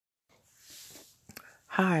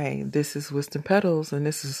Hi, this is Wisdom Petals, and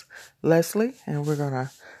this is Leslie, and we're going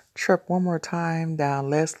to trip one more time down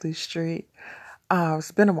Leslie Street.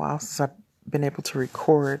 It's been a while since I've been able to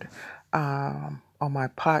record on my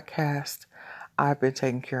podcast. I've been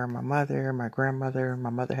taking care of my mother, my grandmother. My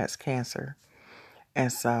mother has cancer,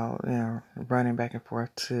 and so, running back and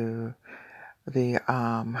forth to the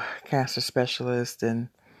cancer specialist and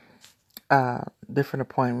different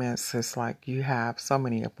appointments. It's like you have so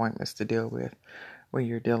many appointments to deal with when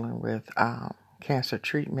you're dealing with cancer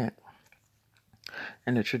treatment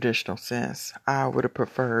in the traditional sense. I would have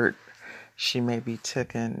preferred she maybe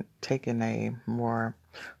taken a more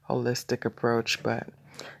holistic approach, but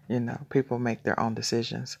people make their own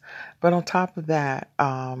decisions. But on top of that,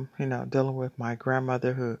 dealing with my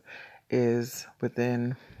grandmother who is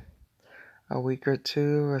within a week or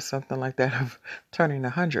two or something like that of turning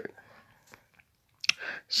 100.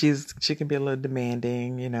 She can be a little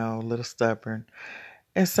demanding, a little stubborn.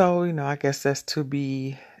 And so, I guess that's to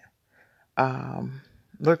be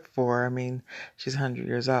looked for. I mean, she's 100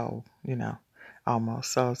 years old,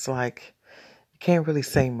 almost. So it's like, you can't really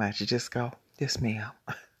say much. You just go, yes, ma'am,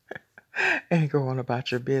 and go on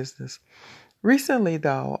about your business. Recently,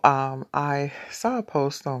 though, I saw a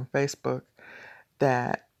post on Facebook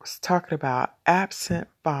that was talking about absent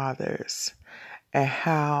fathers and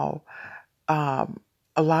how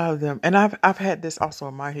a lot of them, and I've had this also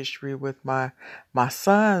in my history with my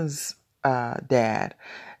son's dad.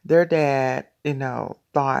 Their dad,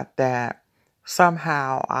 thought that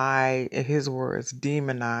somehow I, in his words,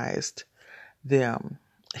 demonized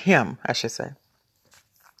him, I should say,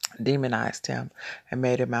 demonized him and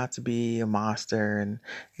made him out to be a monster and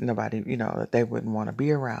nobody, that they wouldn't want to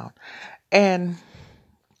be around. And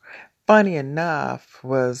funny enough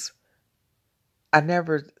was I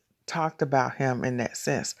never talked about him in that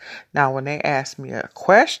sense. Now, when they asked me a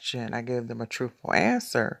question, I gave them a truthful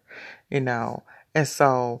answer, and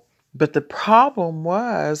so, but the problem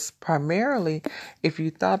was primarily if you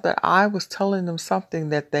thought that I was telling them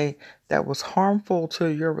something that was harmful to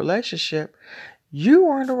your relationship, you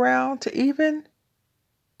weren't around to even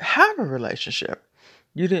have a relationship.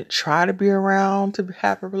 You didn't try to be around to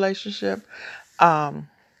have a relationship. And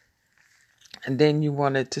then you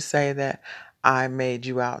wanted to say that I made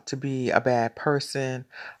you out to be a bad person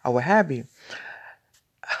or what have you.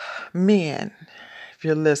 Men, if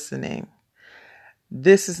you're listening,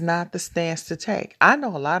 this is not the stance to take. I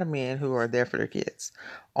know a lot of men who are there for their kids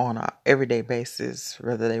on an everyday basis,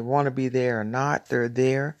 whether they want to be there or not, they're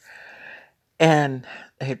there. And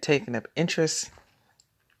they have taken up interest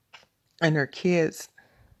in their kids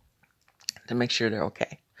to make sure they're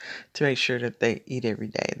okay, to make sure that they eat every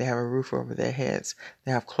day, they have a roof over their heads,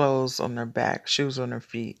 they have clothes on their back, shoes on their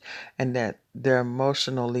feet, and that they're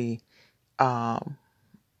emotionally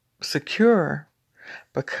secure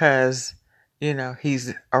because,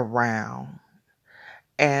 he's around.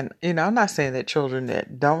 And, I'm not saying that children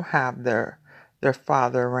that don't have their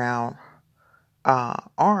father around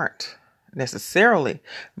aren't necessarily,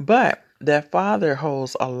 but that father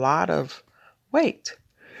holds a lot of weight.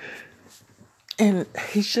 And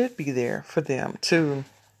he should be there for them to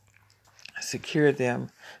secure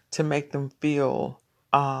them, to make them feel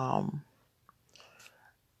a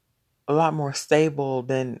lot more stable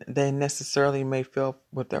than they necessarily may feel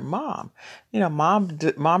with their mom.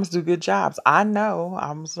 Moms do good jobs. I know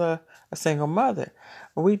I was a single mother.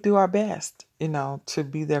 We do our best, to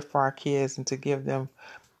be there for our kids and to give them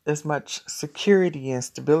as much security and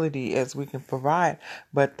stability as we can provide.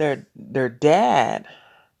 But their dad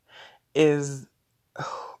is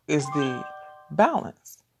the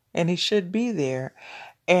balance, and he should be there.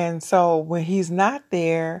 And so when he's not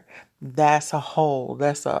there, that's a hole,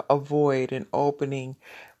 that's a void, an opening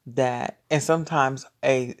that, and sometimes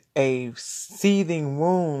a seething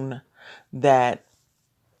wound that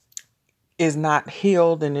is not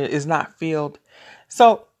healed and it is not filled.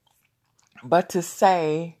 So, but to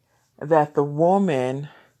say that the woman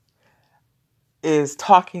is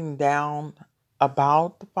talking down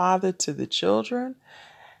about the father to the children,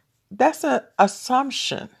 that's an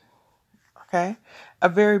assumption. Okay, a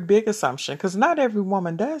very big assumption, because not every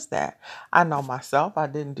woman does that. I know myself, I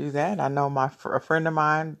didn't do that. I know a friend of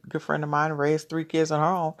mine, good friend of mine, raised 3 kids on her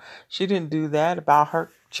own. She didn't do that about her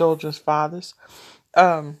children's fathers.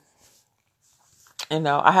 I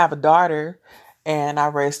have a daughter, and I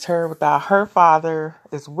raised her without her father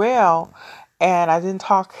as well, and I didn't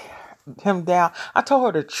talk him down. I told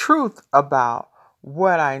her the truth about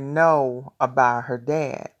what I know about her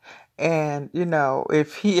dad. And,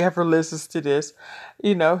 if he ever listens to this,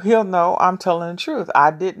 he'll know I'm telling the truth. I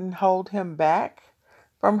didn't hold him back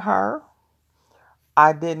from her.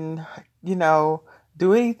 I didn't,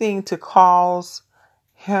 do anything to cause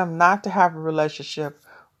him not to have a relationship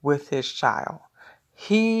with his child.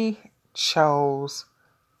 He chose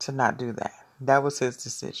to not do that. That was his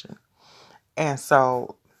decision. And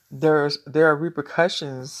so there are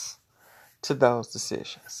repercussions to those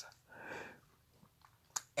decisions.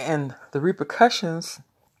 And the repercussions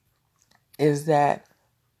is that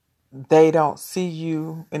they don't see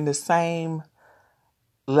you in the same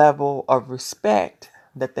level of respect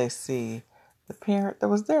that they see the parent that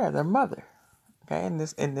was there, their mother. Okay, in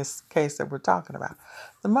this case that we're talking about,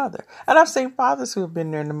 the mother. And I've seen fathers who have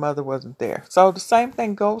been there and the mother wasn't there. So the same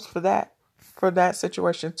thing goes for that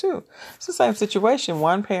situation too. It's the same situation.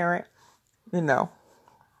 One parent,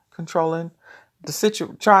 controlling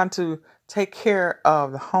trying to take care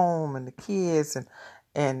of the home and the kids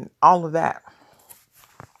and all of that.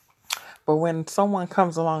 But when someone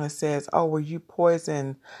comes along and says, "Oh, well, you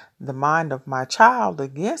poison the mind of my child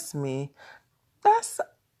against me," that's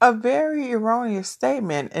a very erroneous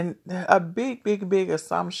statement and a big, big, big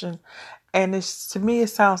assumption. And to me, it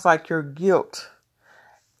sounds like your guilt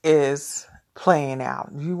is playing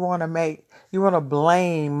out. You want to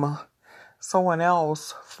blame someone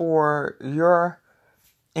else for your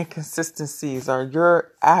inconsistencies or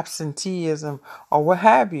your absenteeism or what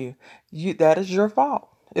have you. That is your fault.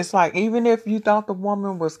 It's like, even if you thought the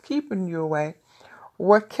woman was keeping you away,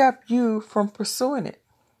 what kept you from pursuing it?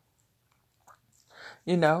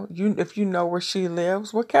 If you know where she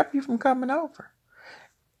lives, what kept you from coming over?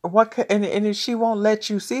 And if she won't let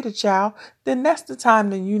you see the child, then that's the time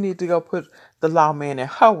that you need to go put the lawman in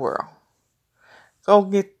her world. Go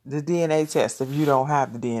get the DNA test if you don't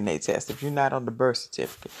have the DNA test, if you're not on the birth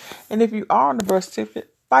certificate. And if you are on the birth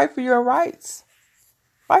certificate, fight for your rights.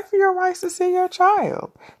 Fight for your rights to see your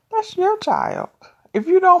child. That's your child. If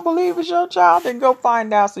you don't believe it's your child, then go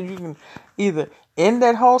find out so you can either end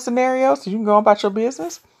that whole scenario so you can go about your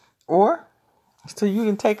business, or so you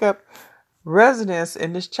can take up residence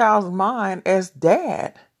in this child's mind as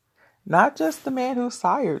dad. Not just the man who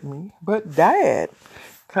sired me, but dad.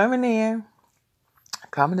 Coming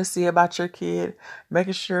to see about your kid,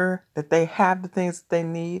 making sure that they have the things that they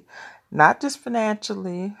need, not just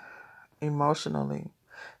financially, emotionally,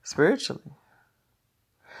 spiritually.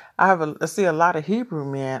 I see a lot of Hebrew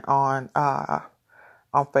men on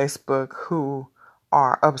Facebook who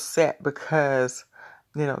are upset because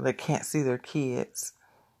they can't see their kids.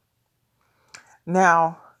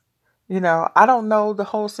 Now, I don't know the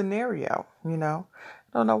whole scenario. I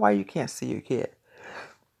don't know why you can't see your kid,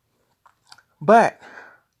 but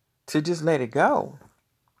to just let it go.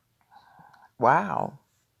 Wow.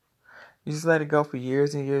 You just let it go for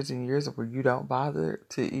years and years and years where you don't bother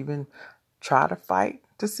to even try to fight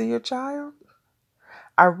to see your child.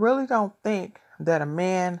 I really don't think that a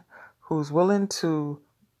man who's willing to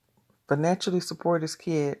financially support his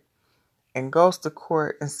kid and goes to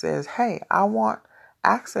court and says, "Hey, I want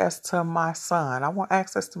access to my son. I want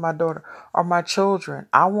access to my daughter or my children.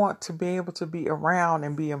 I want to be able to be around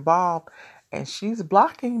and be involved, and she's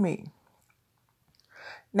blocking me."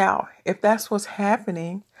 Now, if that's what's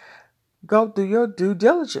happening, go do your due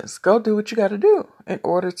diligence. Go do what you got to do in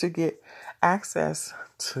order to get access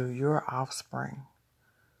to your offspring.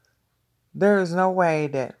 There is no way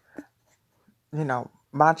that,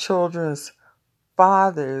 my children's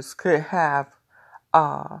fathers could have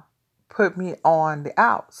put me on the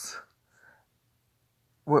outs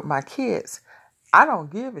with my kids. I don't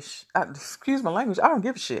give a excuse my language. I don't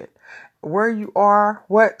give a shit where you are,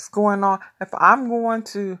 what's going on. If I'm going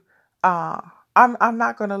to, I'm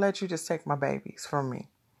not going to let you just take my babies from me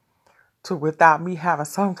without me having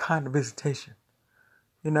some kind of visitation.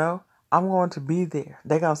 I'm going to be there.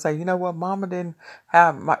 They're going to say, "You know what? Mama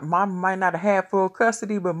might not have had full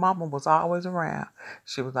custody, but Mama was always around.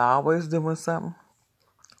 She was always doing something,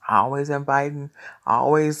 always inviting,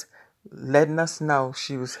 always letting us know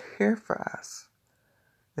she was here for us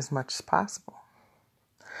as much as possible."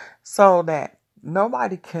 So that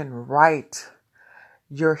nobody can write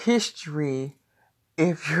your history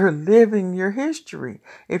if you're living your history.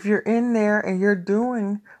 If you're in there and you're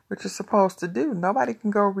doing what you're supposed to do, nobody can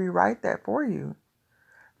go rewrite that for you.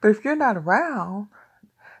 But if you're not around,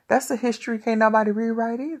 that's a history can't nobody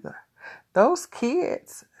rewrite either. Those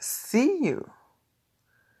kids see you.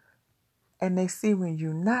 And they see when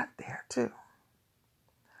you're not there too.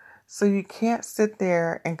 So you can't sit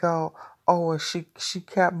there and go, "Oh, well, she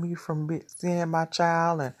kept me from seeing my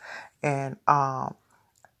child, and I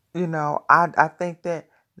think that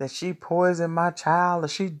she poisoned my child, or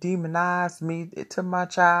she demonized me to my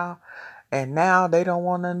child, and now they don't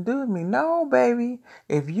want nothing to do with me." No, baby.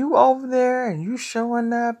 If you over there and you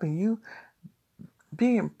showing up and you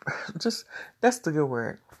being just, that's the good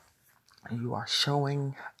word. You are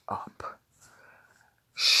showing up.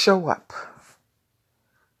 Show up.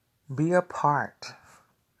 Be a part.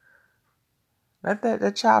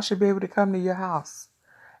 That child should be able to come to your house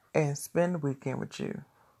and spend the weekend with you.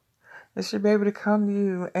 They should be able to come to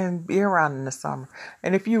you and be around in the summer.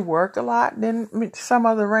 And if you work a lot, then some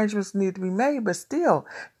other arrangements need to be made. But still,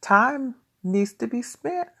 time needs to be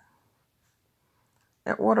spent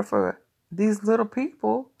in order for these little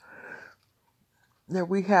people that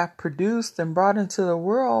we have produced and brought into the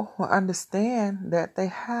world will understand that they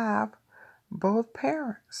have both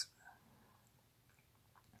parents.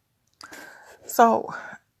 So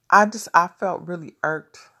I felt really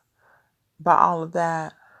irked by all of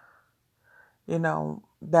that,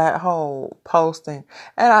 that whole posting.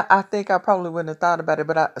 And I think I probably wouldn't have thought about it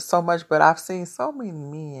but I've seen so many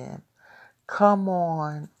men come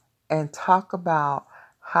on and talk about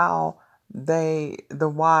how the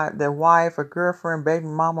wife or girlfriend, baby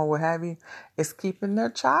mama, what have you, is keeping their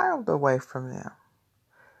child away from them.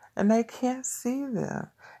 And they can't see them.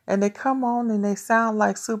 And they come on and they sound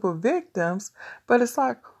like super victims, but it's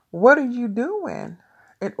like, what are you doing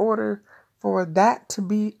in order for that to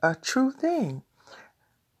be a true thing?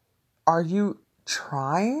 Are you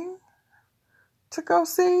trying to go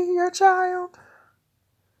see your child?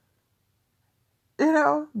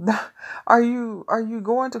 Are you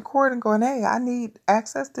going to court and going, hey, I need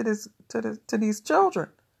access to these children?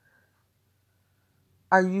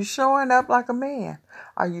 Are you showing up like a man?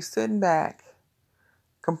 Are you sitting back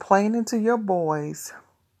complaining to your boys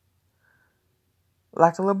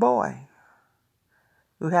like a little boy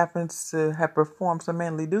who happens to have performed some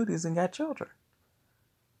manly duties and got children?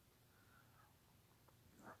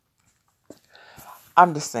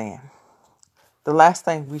 I'm just saying, the last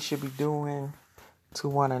thing we should be doing to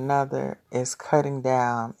one another is cutting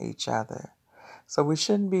down each other. So we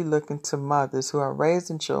shouldn't be looking to mothers who are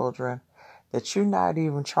raising children that you're not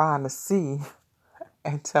even trying to see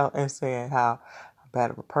and saying how bad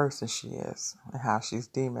of a person she is and how she's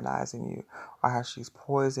demonizing you or how she's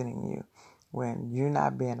poisoning you when you're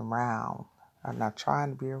not being around or not trying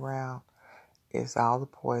to be around. It's all the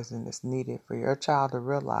poison that's needed for your child to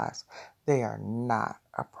realize they are not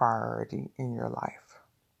a priority in your life.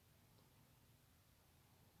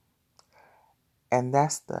 And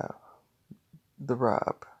that's the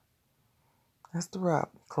rub. That's the rub.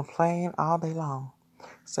 Complain all day long.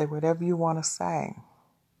 Say whatever you want to say.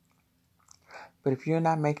 But if you're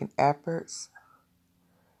not making efforts,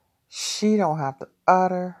 she don't have to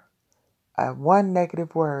utter one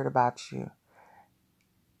negative word about you.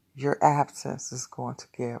 Your absence is going to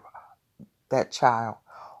give that child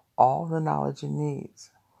all the knowledge it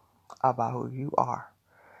needs about who you are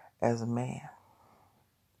as a man.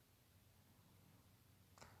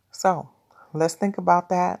 So let's think about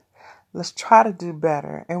that. Let's try to do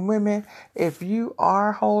better. And women, if you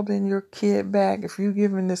are holding your kid back, if you're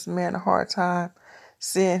giving this man a hard time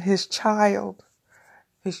seeing his child,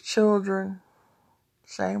 his children,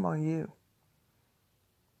 shame on you.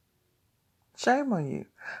 Shame on you.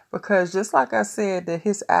 Because just like I said, that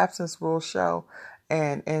his absence will show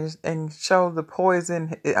and show the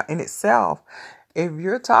poison in itself. If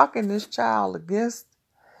you're talking this child against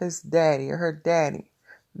his daddy or her daddy,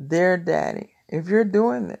 their daddy, if you're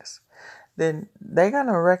doing this, then they're going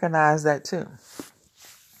to recognize that too.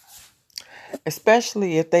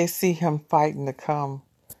 Especially if they see him fighting to come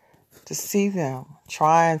to see them,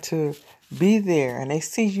 trying to be there, and they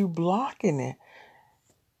see you blocking it.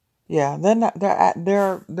 Yeah,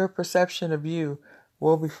 their perception of you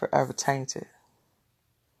will be forever tainted.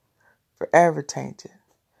 Forever tainted.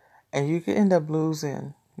 And you can end up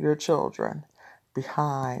losing your children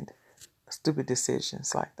behind stupid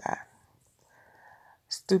decisions like that.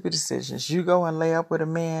 Stupid decisions. You go and lay up with a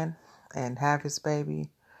man and have his baby,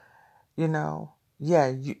 and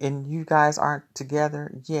you guys aren't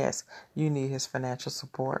together. Yes, you need his financial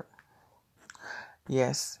support.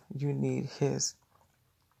 Yes, you need his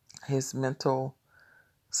mental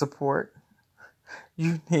support.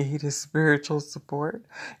 You need his spiritual support.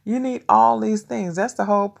 You need all these things. That's the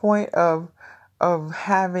whole point of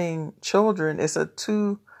having children. It's a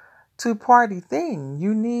two-party thing.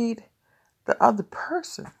 You need the other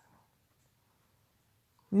person.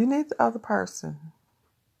 You need the other person.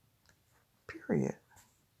 Period.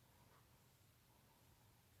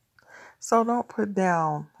 So don't put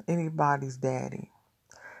down anybody's daddy,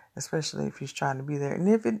 especially if he's trying to be there. And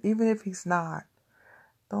even if he's not,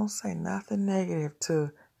 don't say nothing negative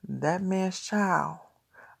to that man's child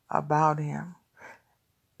about him.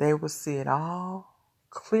 They will see it all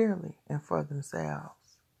clearly and for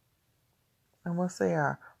themselves. And once they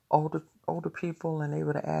are old older people and they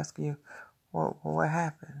would ask you, what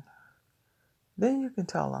happened? Then you can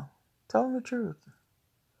tell them. Tell them the truth.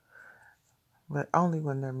 But only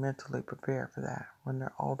when they're mentally prepared for that, when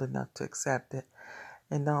they're old enough to accept it.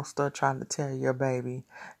 And don't start trying to tell your baby,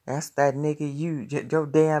 that's that nigga your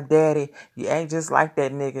damn daddy. You ain't just like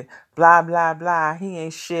that nigga. Blah, blah, blah. He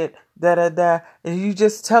ain't shit. Da, da, da. And you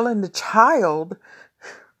just telling the child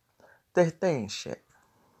that they ain't shit.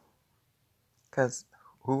 Because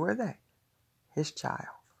who are they? His child.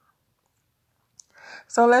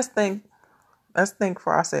 So let's think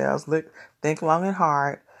for ourselves. Think long and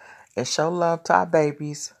hard and show love to our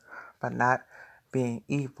babies, but not being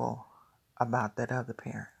evil about that other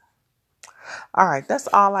parent. All right, that's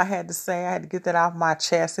all I had to say. I had to get that off my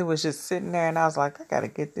chest. It was just sitting there and I was like, I got to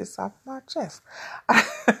get this off my chest.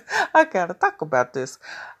 I got to talk about this.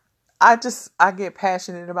 I get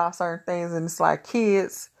passionate about certain things, and it's like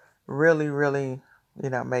kids really, really,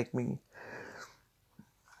 make me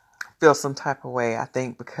feel some type of way, I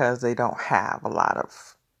think, because they don't have a lot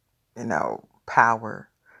of, power.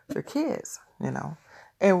 They're kids, and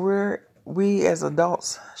we as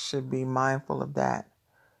adults should be mindful of that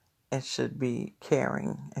and should be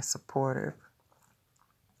caring and supportive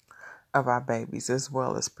of our babies as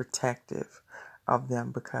well as protective of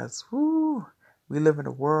them, because we live in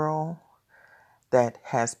a world that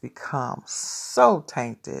has become so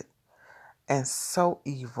tainted and so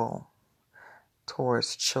evil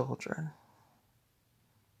towards children.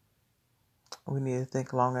 We need to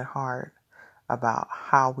think long and hard about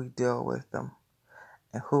how we deal with them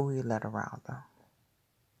and who we let around them.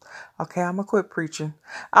 Okay, I'm going to quit preaching.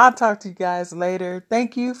 I'll talk to you guys later.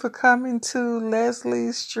 Thank you for coming to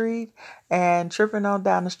Leslie Street and tripping on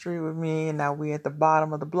down the street with me. And now we're at the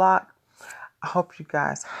bottom of the block. I hope you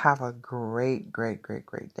guys have a great, great, great,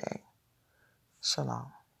 great day. Shalom.